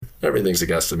Everything's a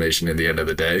guesstimation in the end of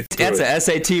the day. That's a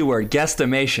SAT word,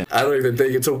 guesstimation. I don't even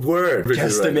think it's a word.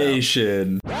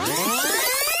 Guesstimation.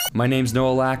 Right. My name's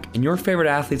Noah Lack, and your favorite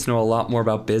athletes know a lot more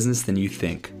about business than you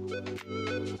think.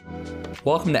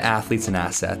 Welcome to Athletes and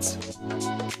Assets.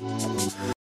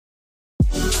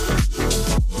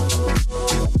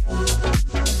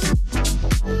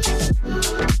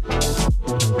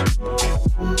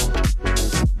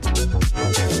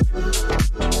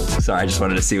 Sorry, I just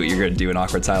wanted to see what you're going to do in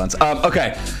awkward silence.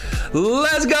 Okay,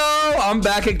 let's go. I'm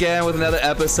back again with another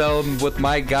episode with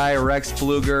my guy, Rex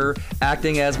Pfluger,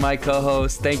 acting as my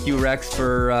co-host. Thank you, Rex,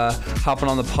 for hopping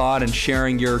on the pod and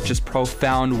sharing your just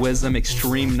profound wisdom,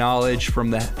 extreme knowledge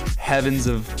from the heavens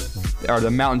of, or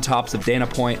the mountaintops of Dana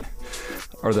Point,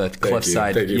 or the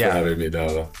cliffside. Thank you for having me,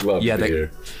 Noah. Love to be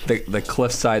here. The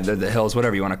cliffside, the hills,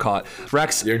 whatever you want to call it.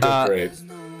 Rex, you're doing great.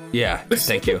 Yeah,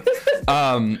 thank you.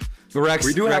 Rex,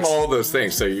 we do have all of those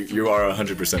things, so you are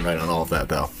 100% right on all of that,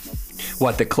 though.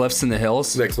 What, the cliffs and the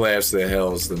hills? The cliffs, the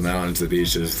hills, the mountains, the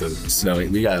beaches, the snow.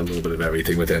 We got a little bit of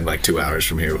everything within like 2 hours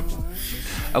from here.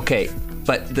 Okay,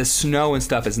 but the snow and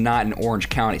stuff is not in Orange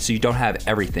County, so you don't have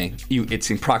everything.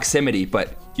 It's in proximity,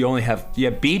 but you have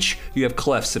beach, you have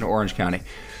cliffs in Orange County.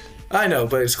 I know,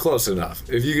 but it's close enough.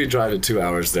 If you could drive in 2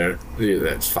 hours there,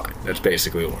 that's fine. That's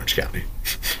basically Orange County.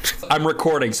 I'm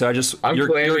recording, so I'm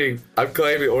claiming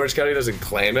Orange County doesn't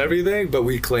claim everything, but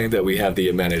we claim that we have the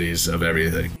amenities of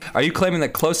everything. Are you claiming the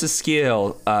closest ski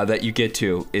hill that you get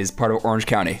to is part of Orange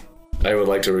County? I would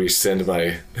like to rescind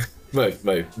my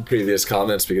previous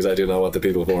comments because I do not want the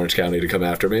people of Orange County to come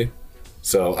after me.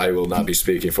 So I will not be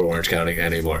speaking for Orange County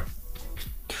anymore.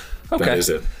 Okay. That is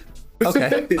it.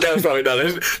 Okay. That's probably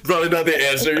not the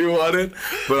answer you wanted,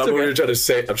 but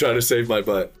I'm trying to save my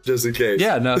butt just in case.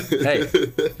 Yeah, no.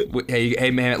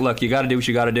 Hey, man. Look, you got to do what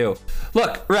you got to do.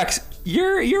 Look, Rex,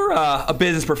 you're a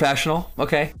business professional.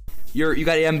 Okay, you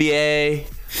got an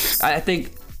MBA. I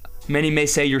think many may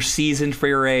say you're seasoned for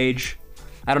your age.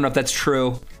 I don't know if that's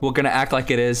true. We're gonna act like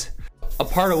it is. A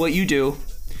part of what you do,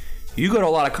 you go to a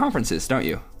lot of conferences, don't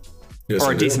you? Yes,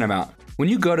 or a decent amount. When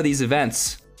you go to these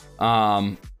events,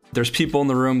 there's people in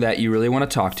the room that you really want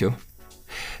to talk to,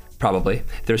 probably.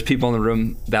 There's people in the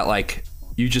room that like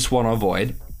you just want to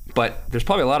avoid, but there's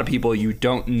probably a lot of people you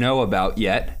don't know about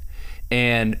yet.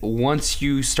 And once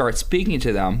you start speaking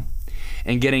to them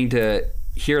and getting to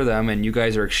hear them and you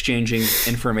guys are exchanging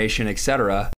information,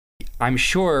 etc., I'm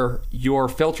sure your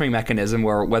filtering mechanism,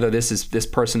 where whether this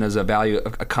person is a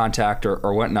contact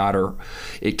or whatnot, or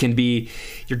it can be,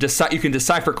 you can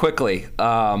decipher quickly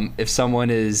if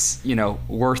someone is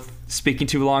worth speaking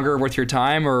to longer, worth your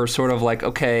time, or sort of like,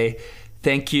 okay,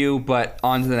 thank you, but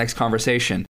on to the next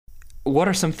conversation. What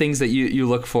are some things that you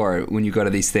look for when you go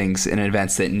to these things and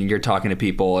events that you're talking to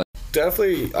people?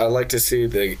 Definitely, I like to see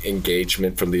the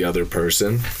engagement from the other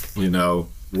person.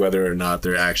 Whether or not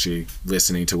they're actually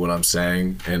listening to what I'm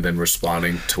saying and then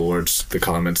responding towards the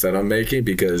comments that I'm making,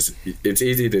 because it's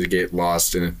easy to get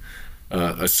lost in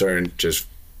a certain just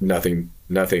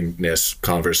nothingness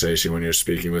conversation when you're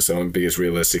speaking with someone, because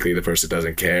realistically the person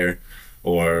doesn't care.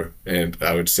 And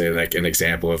I would say like an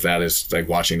example of that is like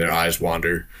watching their eyes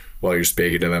wander while you're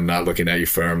speaking to them, not looking at you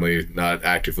firmly, not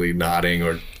actively nodding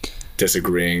or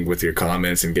disagreeing with your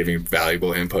comments and giving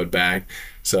valuable input back.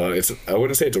 So I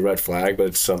wouldn't say it's a red flag, but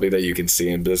it's something that you can see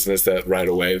in business that right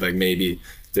away, like maybe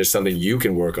there's something you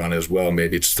can work on as well.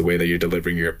 Maybe it's the way that you're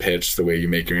delivering your pitch, the way you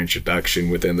make your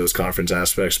introduction within those conference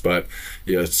aspects. But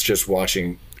it's just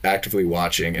actively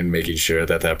watching and making sure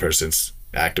that person's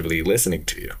actively listening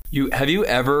to you. Have you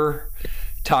ever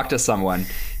talked to someone,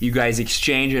 you guys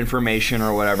exchange information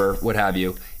or whatever, what have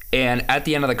you, and at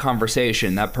the end of the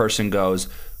conversation, that person goes,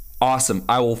 awesome,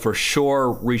 I will for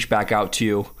sure reach back out to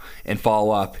you and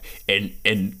follow up. And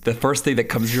the first thing that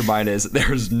comes to your mind is,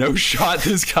 there's no shot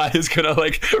this guy is gonna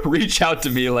like reach out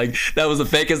to me. Like that was the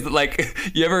fakest. Like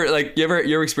you ever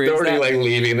experienced they're already that? Like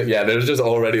leaving. Yeah, they're just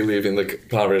already leaving the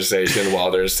conversation while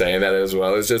they're saying that as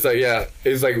well. It's just like, yeah,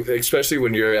 it's like, especially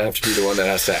when you have to be the one that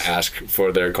has to ask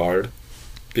for their card,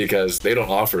 because they don't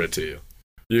offer it to you.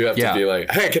 You have to be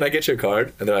like, hey, can I get your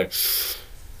card? And they're like,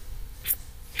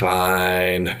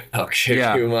 fine, I'll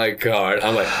give you my card.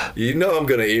 I'm like, I'm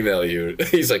gonna email you.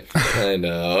 He's like, I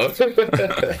know.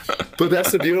 But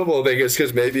that's the beautiful thing, is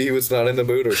because maybe he was not in the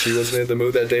mood, or she wasn't in the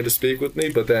mood that day to speak with me,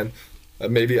 but then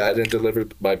maybe I didn't deliver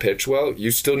my pitch well.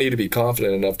 You still need to be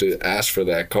confident enough to ask for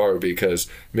that card, because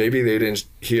maybe they didn't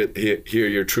hear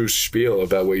your true spiel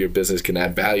about what your business can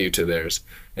add value to theirs.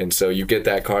 And so you get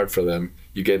that card for them,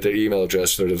 you get their email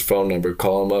address or their phone number,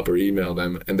 call them up or email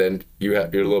them, and then you're a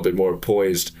little bit more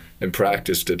poised and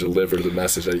practiced to deliver the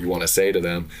message that you want to say to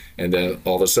them. And then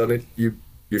all of a sudden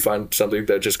you you find something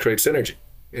that just creates synergy.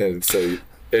 And so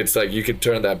it's like you can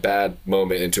turn that bad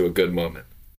moment into a good moment,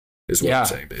 is what I'm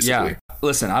saying, basically. Yeah.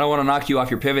 Listen, I don't want to knock you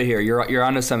off your pivot here. You're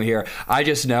onto something here. I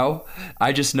just know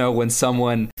when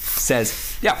someone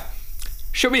says, yeah,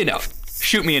 shoot me a note.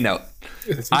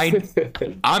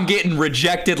 I'm getting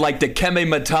rejected like Dikembe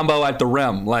Mutombo at the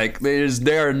rim. Like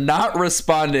they're not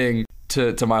responding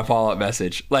to my follow-up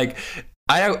message. Like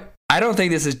I don't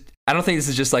think this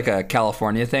is just like a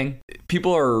California thing.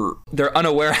 They're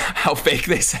unaware how fake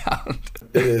they sound.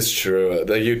 It is true.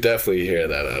 You definitely hear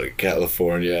that out of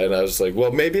California. And I was like,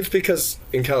 well, maybe it's because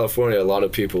in California, a lot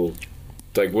of people,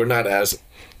 like, we're not as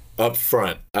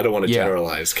upfront. I don't want to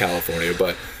generalize California,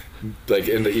 but like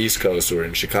in the East Coast or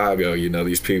in Chicago, you know,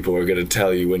 these people are going to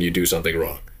tell you when you do something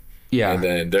wrong. Yeah. And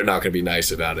then they're not going to be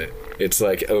nice about it. It's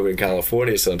like over in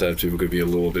California, sometimes people could be a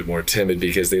little bit more timid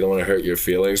because they don't want to hurt your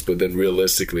feelings, but then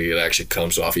realistically, it actually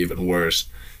comes off even worse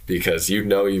because you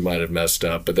know you might have messed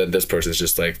up, but then this person's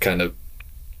just like kind of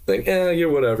like,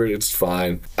 you're whatever, it's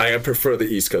fine. I prefer the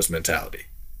East Coast mentality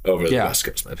over the West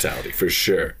Coast mentality, for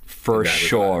sure. For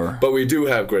sure. But we do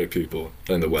have great people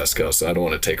in the West Coast, so I don't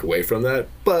want to take away from that.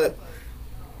 But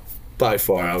by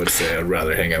far, I would say I'd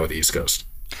rather hang out with the East Coast.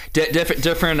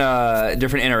 Different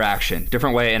interaction,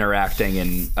 different way of interacting,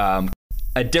 and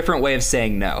a different way of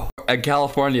saying no. In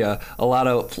California, a lot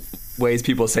of ways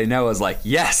people say no is like,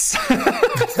 yes.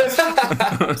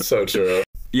 So true.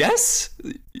 Yes?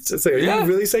 So are you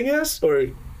really saying yes? Or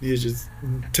you just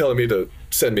telling me to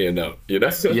send me a note, you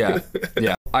know? Yeah.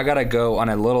 I gotta go on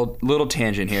a little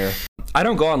tangent here. I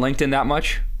don't go on LinkedIn that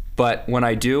much, but when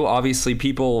I do, obviously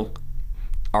people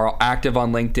are active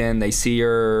on LinkedIn. They see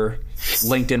your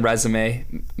LinkedIn resume.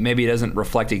 Maybe it doesn't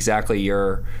reflect exactly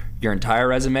your entire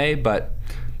resume, but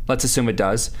let's assume it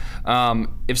does.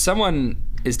 If someone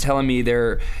is telling me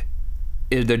they're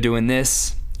doing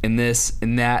this and this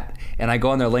and that, and I go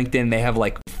on their LinkedIn, they have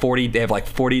like 40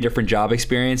 different job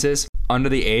experiences under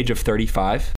the age of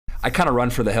 35. I kind of run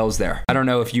for the hills there. I don't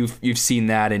know if you've seen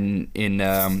that in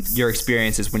your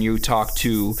experiences when you talk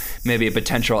to maybe a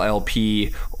potential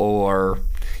LP or,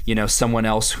 you know, someone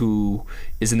else who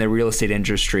is in the real estate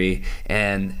industry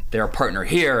and they're a partner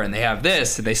here and they have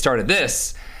this and they started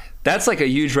this. That's like a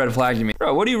huge red flag to me.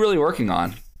 Bro, what are you really working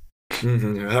on?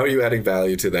 Mm-hmm. How are you adding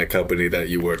value to that company that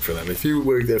you work for them? If you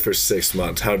worked there for 6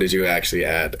 months, how did you actually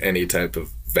add any type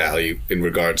of value in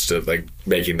regards to like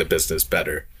making the business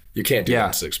better? You can't do that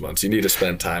in 6 months. You need to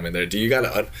spend time in there.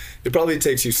 It probably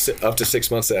takes you up to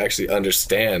 6 months to actually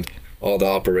understand all the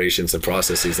operations and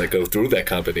processes that go through that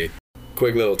company.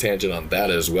 Quick little tangent on that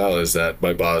as well is that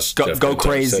my boss go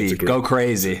crazy.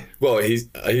 Well,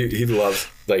 he loves,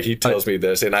 like, he tells me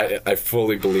this, and I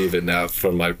fully believe it now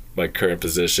from my current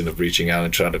position of reaching out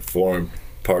and trying to form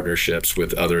partnerships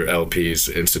with other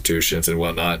LPs, institutions, and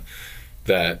whatnot.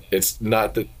 That it's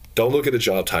not don't look at the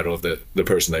job title of the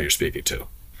person that you're speaking to.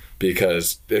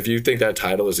 Because if you think that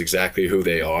title is exactly who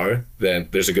they are, then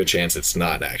there's a good chance it's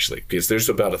not actually. Because there's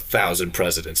about 1,000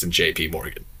 presidents in JP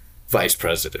Morgan, vice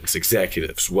presidents,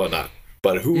 executives, whatnot.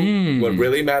 But what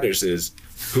really matters is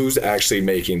who's actually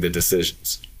making the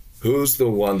decisions. Who's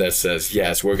the one that says,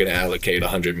 yes, we're going to allocate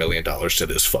 $100 million to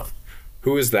this fund?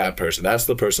 Who is that person? That's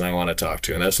the person I want to talk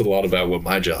to. And that's a lot about what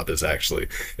my job is actually,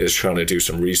 is trying to do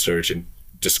some research and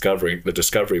the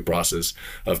discovery process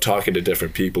of talking to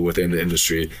different people within the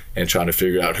industry and trying to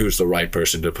figure out who's the right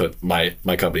person to put my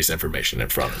company's information in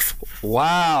front of.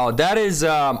 Wow, that is,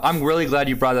 I'm really glad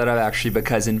you brought that up actually,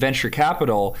 because in venture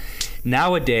capital,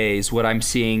 nowadays what I'm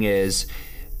seeing is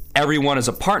everyone is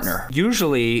a partner.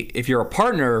 Usually, if you're a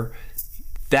partner,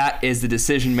 that is the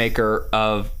decision maker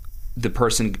of the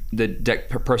person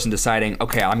deciding,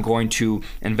 okay, I'm going to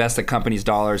invest the company's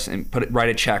dollars and write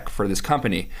a check for this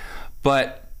company.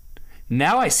 But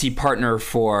now I see partner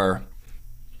for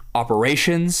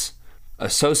operations,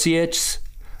 associates.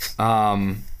 Did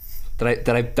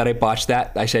I botch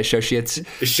that? I say associates.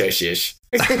 Associates.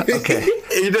 Okay.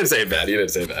 You didn't say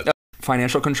that.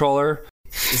 Financial controller.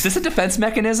 Is this a defense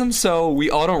mechanism so we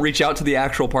all don't reach out to the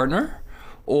actual partner?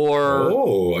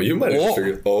 Or you might have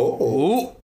figured.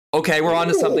 Ooh. Okay, we're on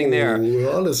to something there.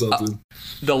 We're on to something.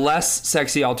 The less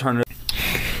sexy alternative.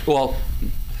 Well,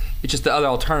 it's just the other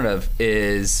alternative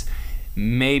is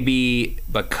maybe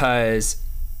because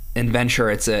in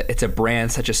venture it's a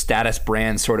brand, such a status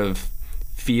brand sort of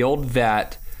field,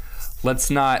 that let's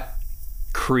not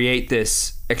create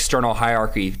this external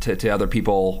hierarchy to other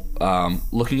people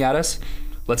looking at us.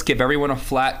 Let's give everyone a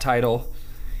flat title.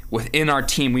 Within our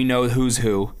team, we know who's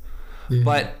who. Mm-hmm.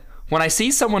 But when I see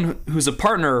someone who's a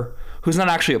partner who's not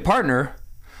actually a partner,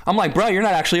 I'm like, bro, you're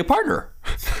not actually a partner.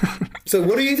 So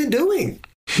what are you even doing?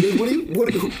 What are you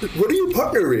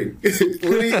partnering?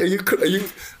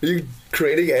 Are you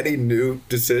creating any new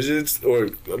decisions or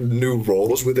new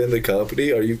roles within the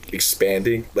company? Are you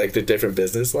expanding like the different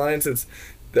business lines?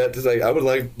 That's like I would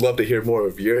love to hear more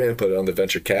of your input on the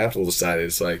venture capital side.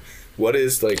 It's like what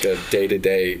is like a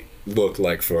day-to-day look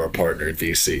like for a partner at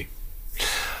VC?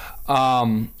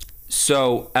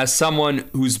 So as someone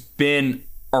who's been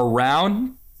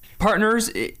around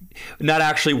partners, not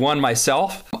actually one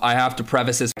myself, I have to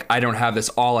preface this, I don't have this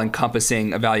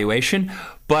all-encompassing evaluation,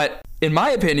 but in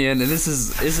my opinion, and this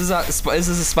is a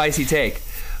spicy take,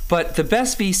 but the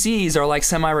best VCs are like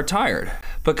semi-retired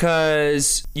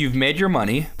because you've made your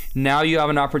money. Now you have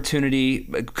an opportunity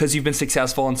because you've been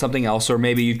successful in something else, or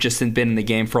maybe you've just been in the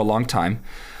game for a long time.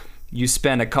 You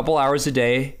spend a couple hours a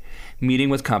day meeting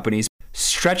with companies,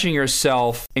 stretching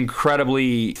yourself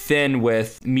incredibly thin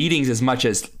with meetings as much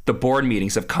as the board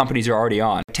meetings of companies you're already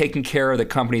on, taking care of the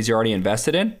companies you're already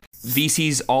invested in.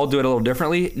 VCs all do it a little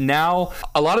differently. Now,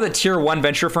 a lot of the tier one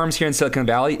venture firms here in Silicon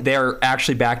Valley, they're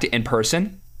actually back to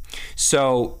in-person.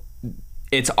 So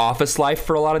it's office life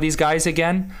for a lot of these guys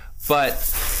again. But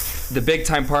the big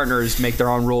time partners make their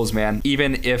own rules, man.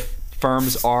 Even if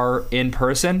firms are in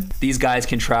person, these guys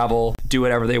can travel, do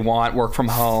whatever they want, work from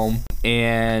home,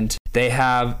 and they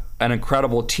have an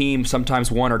incredible team,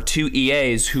 sometimes one or two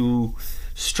EAs who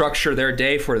structure their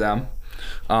day for them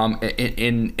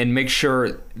and make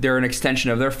sure they're an extension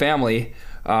of their family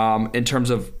in terms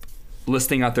of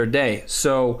listing out their day.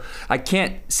 So I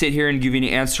can't sit here and give you an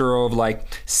answer of like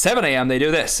 7 a.m. they do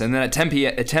this, and then at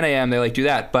 10 a.m. they like do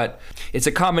that. But it's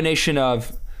a combination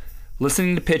of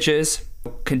listening to pitches,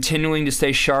 continuing to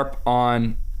stay sharp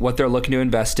on what they're looking to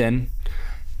invest in,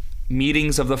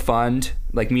 meetings of the fund,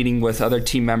 like meeting with other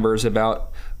team members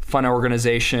about fund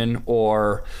organization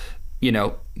or,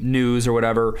 news or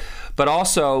whatever, but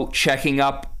also checking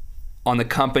up on the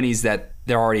companies that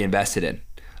they're already invested in.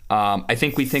 I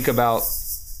think we think about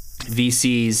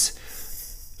VCs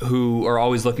who are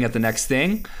always looking at the next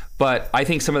thing, but I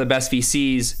think some of the best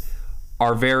VCs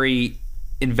are very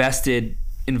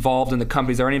involved in the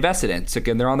companies they're already invested in. So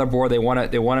again, they're on their board. They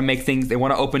want to make things. They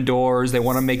want to open doors. They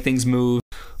want to make things move.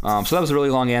 So that was a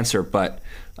really long answer, but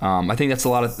I think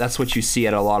that's what you see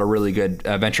at a lot of really good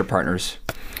venture partners.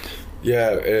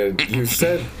 Yeah, and you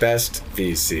said best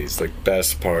VCs, like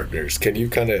best partners. Can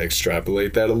you kind of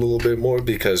extrapolate that a little bit more?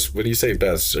 Because when you say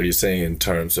best, are you saying in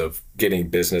terms of getting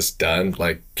business done,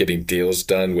 like getting deals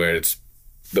done where it's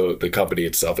the company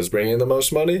itself is bringing in the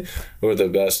most money, or the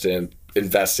best in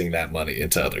investing that money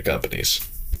into other companies?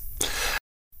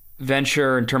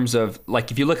 Venture in terms of, like,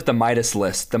 if you look at the Midas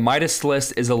list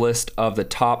is a list of the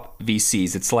top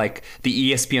VCs. It's like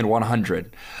the ESPN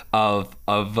 100 of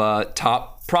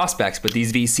top prospects. But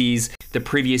these VCs, the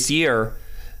previous year,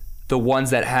 the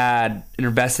ones that had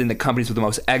invested in the companies with the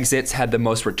most exits, had the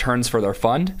most returns for their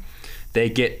fund, they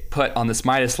get put on this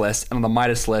Midas list. And on the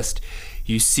Midas list,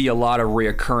 you see a lot of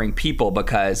reoccurring people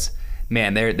because,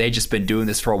 man, they just been doing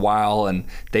this for a while and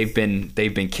they've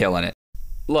been killing it.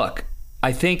 Look,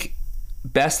 I think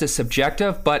best is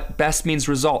subjective, but best means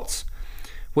results.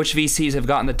 Which VCs have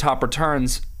gotten the top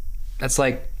returns? That's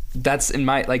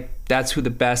who the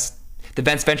best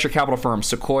venture capital firms,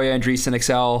 Sequoia, Andreessen,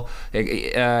 Excel,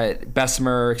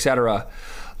 Bessemer, etc.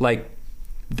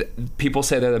 People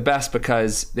say they're the best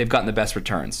because they've gotten the best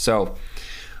returns. So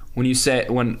when you say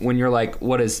when you're like,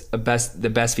 what is the best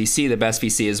VC? The best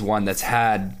VC is one that's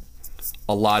had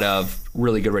a lot of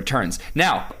really good returns.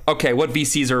 Now, okay, what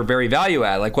VCs are very value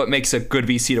add? Like, what makes a good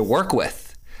VC to work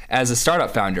with as a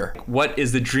startup founder? What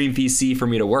is the dream VC for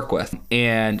me to work with?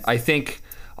 And I think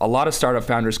a lot of startup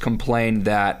founders complain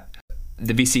that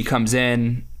the VC comes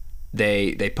in,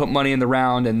 they put money in the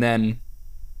round, and then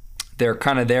they're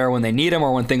kind of there when they need them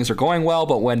or when things are going well,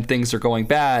 but when things are going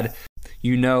bad, the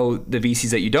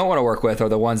VCs that you don't want to work with are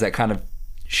the ones that kind of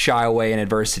shy away in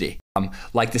adversity.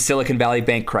 Like the Silicon Valley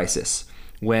bank crisis,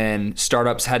 when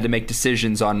startups had to make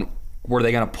decisions on were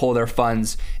they going to pull their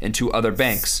funds into other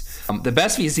banks. The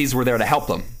best VCs were there to help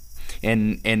them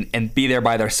and be there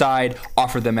by their side,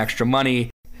 offer them extra money.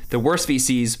 The worst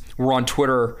VCs were on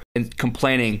Twitter and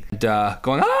complaining and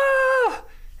going,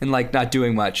 and like not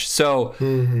doing much. So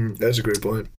that's a great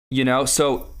point.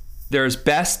 So there's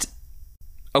best,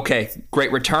 okay,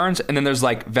 great returns, and then there's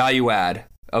like value add.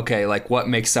 Okay, like what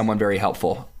makes someone very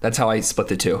helpful? That's how I split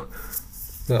the two.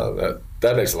 No,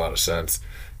 that makes a lot of sense.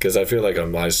 Because I feel like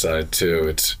on my side too,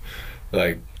 it's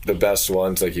like the best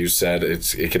ones, like you said,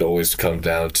 it could always come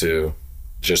down to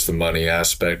just the money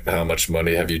aspect. How much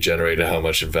money have you generated? How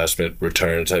much investment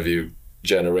returns have you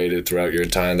generated throughout your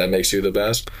time that makes you the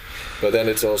best. But then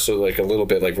it's also like a little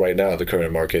bit like right now, the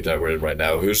current market that we're in right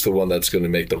now, who's the one that's going to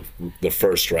make the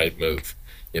first right move?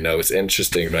 You know, it's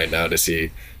interesting right now to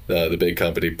see the big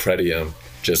company Pretium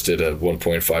just did a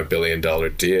 $1.5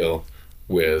 billion deal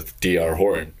with D.R.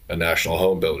 Horton, a national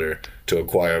home builder, to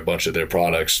acquire a bunch of their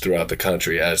products throughout the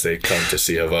country as they come to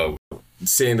C of O.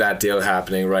 Seeing that deal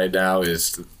happening right now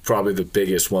is probably the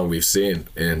biggest one we've seen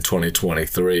in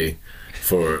 2023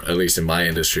 for, at least in my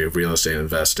industry of real estate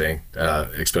investing,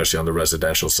 especially on the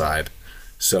residential side.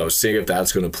 So seeing if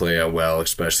that's going to play out well,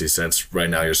 especially since right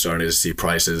now you're starting to see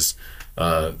prices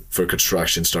for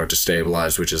construction start to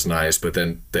stabilize, which is nice. But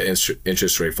then the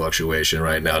interest rate fluctuation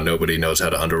right now, nobody knows how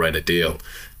to underwrite a deal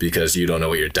because you don't know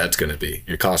what your debt's going to be.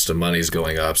 Your cost of money is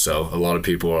going up. So a lot of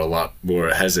people are a lot more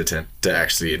hesitant to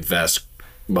actually invest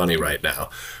money right now.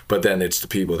 But then it's the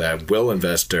people that will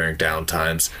invest during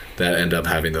downtimes that end up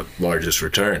having the largest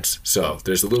returns. So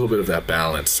there's a little bit of that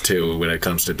balance too when it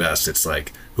comes to best. It's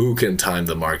like, who can time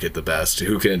the market the best?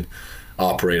 Who can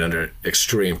operate under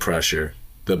extreme pressure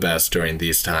the best during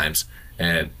these times,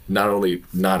 and not only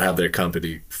not have their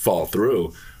company fall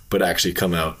through, but actually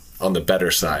come out on the better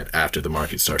side after the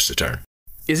market starts to turn.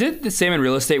 Is it the same in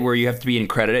real estate where you have to be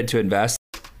accredited to invest?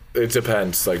 It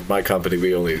depends. Like my company,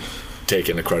 we only take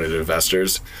in accredited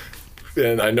investors,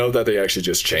 and I know that they actually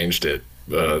just changed it,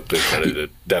 the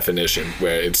accredited definition,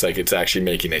 where it's like it's actually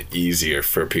making it easier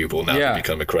for people now to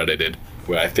become accredited,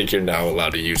 where I think you're now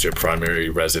allowed to use your primary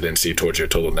residency towards your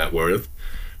total net worth,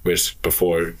 which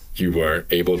before you were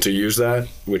able to use that,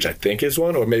 which I think is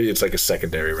one, or maybe it's like a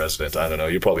secondary residence. I don't know.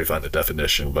 You'll probably find the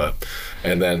definition,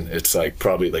 and then it's like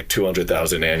probably like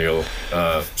 200,000 annual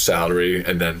salary,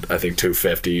 and then I think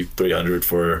 250, 300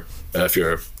 for if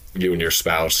you're you and your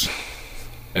spouse,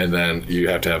 and then you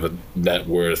have to have a net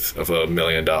worth of $1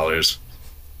 million.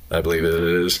 I believe it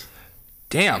is.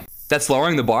 Damn. That's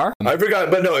lowering the bar? I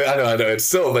forgot, but no, I know. It's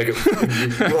still like,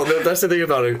 well, that's the thing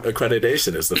about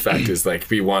accreditation is the fact is like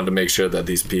we want to make sure that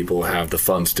these people have the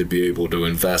funds to be able to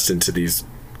invest into these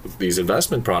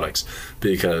investment products,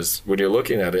 because when you're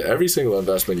looking at it, every single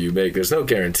investment you make, there's no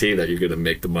guarantee that you're going to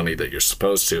make the money that you're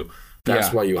supposed to.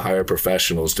 That's why you hire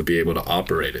professionals to be able to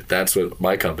operate it. That's what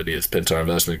my company is, Pintar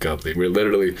Investment Company. We're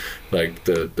literally like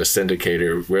the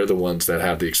syndicator. We're the ones that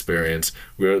have the experience.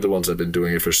 We're the ones that have been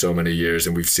doing it for so many years,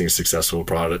 and we've seen successful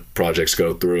projects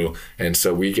go through. And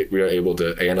so we are able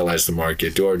to analyze the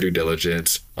market, do our due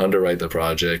diligence, underwrite the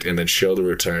project, and then show the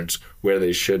returns where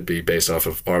they should be based off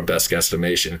of our best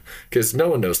guesstimation. Because no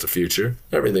one knows the future.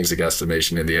 Everything's a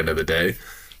guesstimation in the end of the day.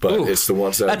 But it's the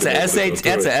ones that... That's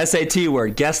a SAT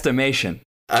word, guesstimation.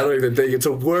 I don't even think it's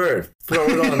a word. Throw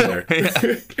it on there.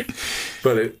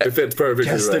 But it fits perfectly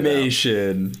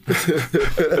guesstimation.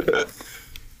 Right now.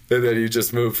 And then you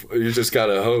just got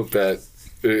to hope that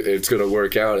it's going to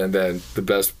work out. And then the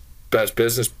best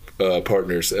business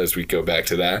partners, as we go back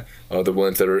to that, are the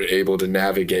ones that are able to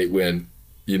navigate when,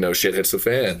 shit hits the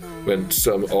fan. When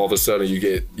all of a sudden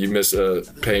you miss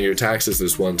paying your taxes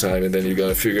this one time, and then you got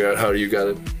to figure out how you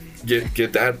got to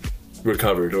get that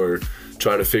recovered, or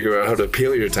try to figure out how to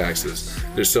appeal your taxes.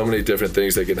 There's so many different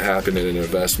things that can happen in an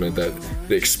investment that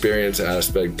the experience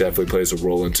aspect definitely plays a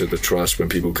role into the trust when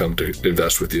people come to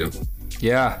invest with you.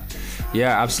 Yeah,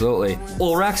 absolutely.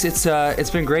 Well, Rex, it's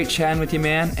been great chatting with you,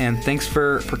 man, and thanks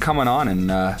for coming on and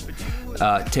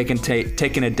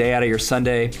taking a day out of your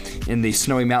Sunday in the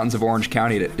snowy mountains of Orange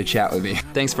County to chat with me.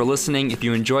 Thanks for listening. If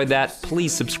you enjoyed that,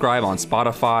 please subscribe on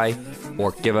Spotify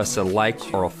or give us a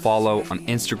like or a follow on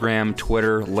Instagram,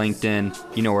 Twitter,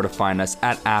 LinkedIn. You know where to find us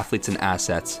at Athletes and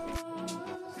Assets.